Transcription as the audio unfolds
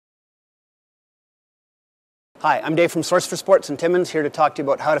Hi, I'm Dave from Source for Sports in Timmins, here to talk to you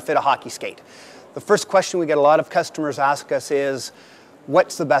about how to fit a hockey skate. The first question we get a lot of customers ask us is,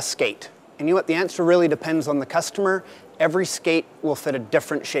 what's the best skate? And you know what, the answer really depends on the customer. Every skate will fit a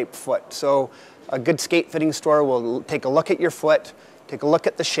different shaped foot. So a good skate fitting store will take a look at your foot, take a look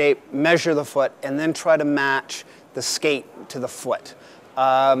at the shape, measure the foot, and then try to match the skate to the foot.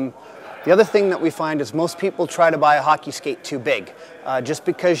 The other thing that we find is most people try to buy a hockey skate too big. Just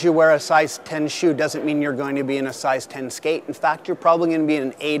because you wear a size 10 shoe doesn't mean you're going to be in a size 10 skate. In fact, you're probably going to be in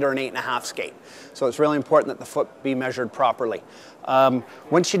an 8 or an 8.5 skate. So it's really important that the foot be measured properly.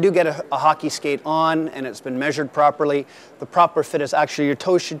 Once you do get a hockey skate on and it's been measured properly, the proper fit is actually your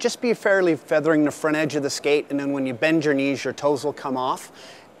toes should just be fairly feathering the front edge of the skate, and then when you bend your knees, your toes will come off.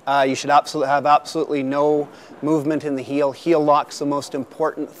 You should have absolutely no movement in the heel. Heel lock's the most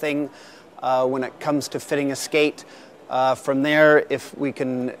important thing when it comes to fitting a skate. From there, we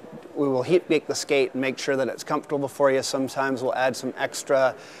will heat bake the skate and make sure that it's comfortable for you. Sometimes we'll add some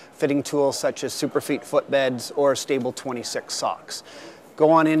extra fitting tools such as Superfeet footbeds or Stable 26 socks. Go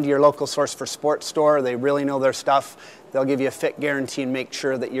on into your local Source for Sports store. They really know their stuff. They'll give you a fit guarantee and make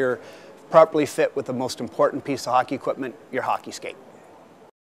sure that you're properly fit with the most important piece of hockey equipment, your hockey skate.